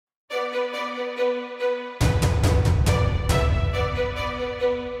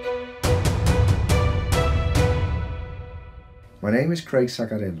My name is Craig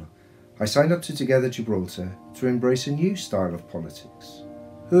Sacarello. I signed up to Together Gibraltar to embrace a new style of politics.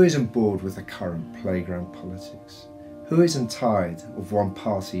 Who isn't bored with the current playground politics? Who isn't tired of one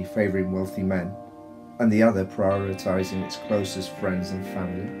party favouring wealthy men and the other prioritising its closest friends and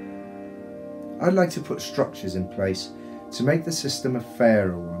family? I'd like to put structures in place to make the system a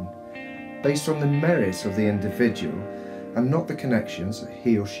fairer one, based on the merits of the individual and not the connections that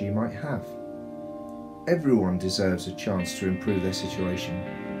he or she might have. Everyone deserves a chance to improve their situation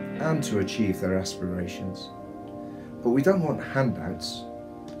and to achieve their aspirations. But we don't want handouts.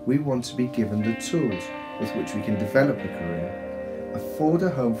 We want to be given the tools with which we can develop a career, afford a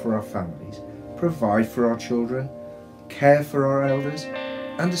home for our families, provide for our children, care for our elders,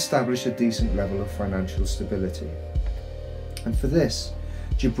 and establish a decent level of financial stability. And for this,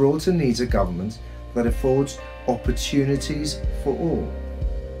 Gibraltar needs a government that affords opportunities for all.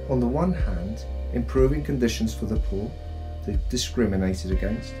 On the one hand, improving conditions for the poor, the discriminated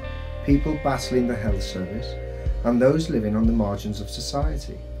against, people battling the health service, and those living on the margins of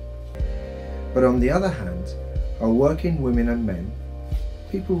society. But on the other hand, are working women and men,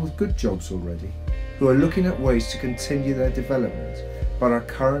 people with good jobs already, who are looking at ways to continue their development, but are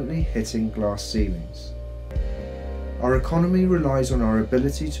currently hitting glass ceilings. Our economy relies on our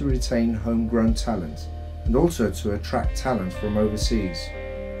ability to retain homegrown talent and also to attract talent from overseas.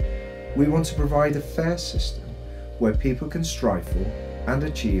 We want to provide a fair system where people can strive for and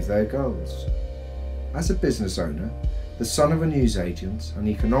achieve their goals. As a business owner, the son of a newsagent and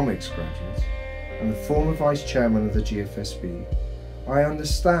economics graduate, and the former vice chairman of the GFSB, I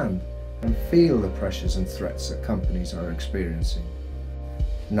understand and feel the pressures and threats that companies are experiencing.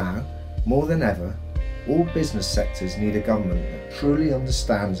 Now, more than ever, all business sectors need a government that truly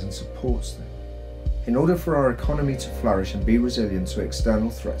understands and supports them. In order for our economy to flourish and be resilient to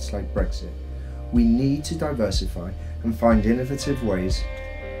external threats like Brexit, we need to diversify and find innovative ways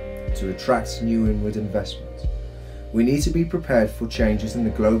to attract new inward investment. We need to be prepared for changes in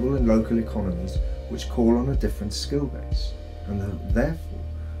the global and local economies which call on a different skill base, and therefore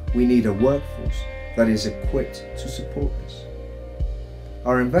we need a workforce that is equipped to support this.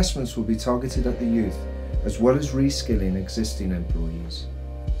 Our investments will be targeted at the youth as well as reskilling existing employees.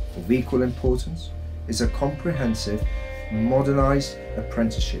 Of equal importance is a comprehensive, modernised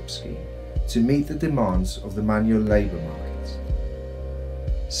apprenticeship scheme to meet the demands of the manual labour market.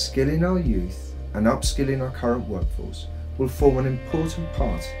 Skilling our youth and upskilling our current workforce will form an important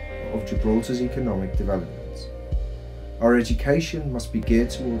part of Gibraltar's economic development. Our education must be geared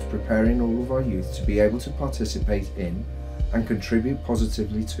towards preparing all of our youth to be able to participate in and contribute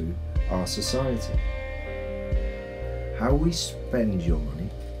positively to our society. How we spend your money,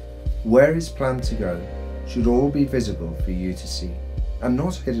 where it's planned to go, should all be visible for you to see, and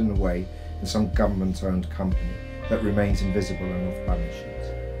not hidden away in some government-owned company that remains invisible and off balance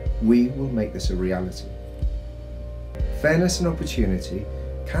sheet. We will make this a reality. Fairness and opportunity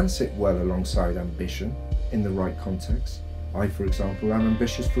can sit well alongside ambition in the right context. I, for example, am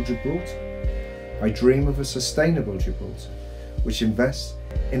ambitious for Gibraltar. I dream of a sustainable Gibraltar, which invests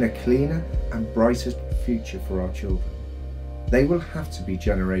in a cleaner and brighter future for our children. They will have to be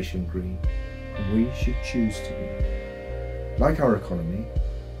generation green, and we should choose to be. Like our economy,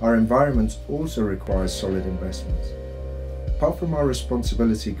 our environment also requires solid investment. Apart from our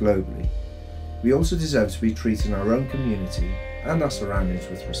responsibility globally, we also deserve to be treating our own community and our surroundings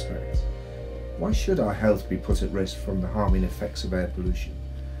with respect. Why should our health be put at risk from the harming effects of air pollution?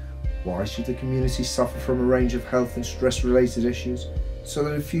 Why should the community suffer from a range of health and stress-related issues so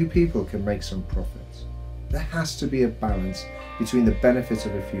that a few people can make some profit? There has to be a balance between the benefit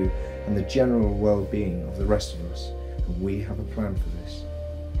of a few and the general well-being of the rest of us, and we have a plan for this.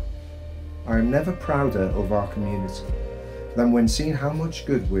 I am never prouder of our community than when seeing how much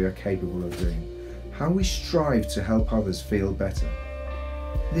good we are capable of doing, how we strive to help others feel better.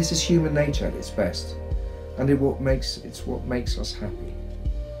 This is human nature at its best, and it's what makes us happy.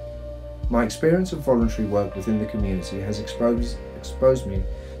 My experience of voluntary work within the community has exposed me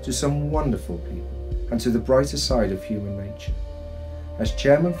to some wonderful people and to the brighter side of human nature. As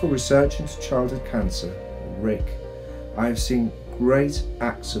Chairman for Research into Childhood Cancer, RIC, I have seen great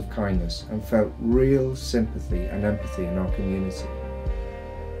acts of kindness and felt real sympathy and empathy in our community.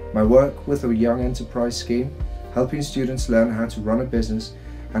 My work with a young enterprise scheme, helping students learn how to run a business,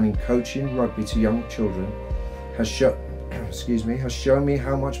 and in coaching rugby to young children has shown me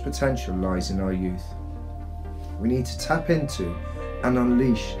how much potential lies in our youth. We need to tap into and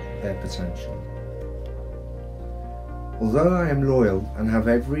unleash their potential. Although I am loyal and have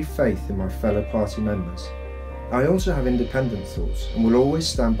every faith in my fellow party members, I also have independent thoughts and will always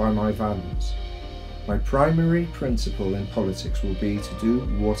stand by my values. My primary principle in politics will be to do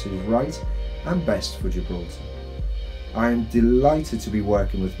what is right and best for Gibraltar. I am delighted to be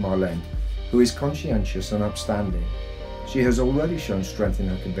working with Marlene, who is conscientious and upstanding. She has already shown strength in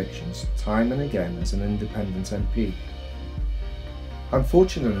her convictions time and again as an independent MP. I'm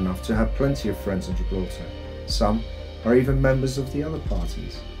fortunate enough to have plenty of friends in Gibraltar. Some are even members of the other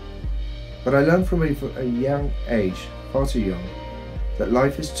parties. But I learned from a young age, far too young, that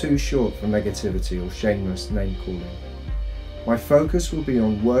life is too short for negativity or shameless name-calling. My focus will be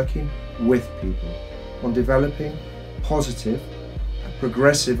on working with people, on developing positive and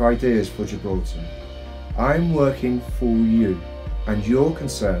progressive ideas for Gibraltar. I am working for you, and your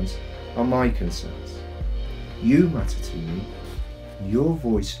concerns are my concerns. You matter to me. Your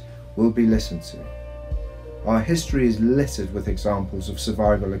voice will be listened to. Our history is littered with examples of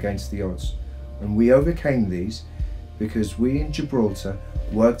survival against the odds, and we overcame these because we in Gibraltar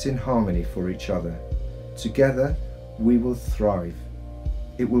worked in harmony for each other. Together, we will thrive.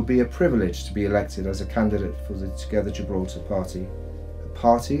 It will be a privilege to be elected as a candidate for the Together Gibraltar Party, a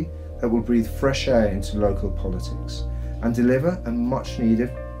party that will breathe fresh air into local politics and deliver a much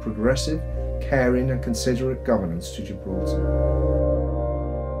needed, progressive, caring and considerate governance to Gibraltar.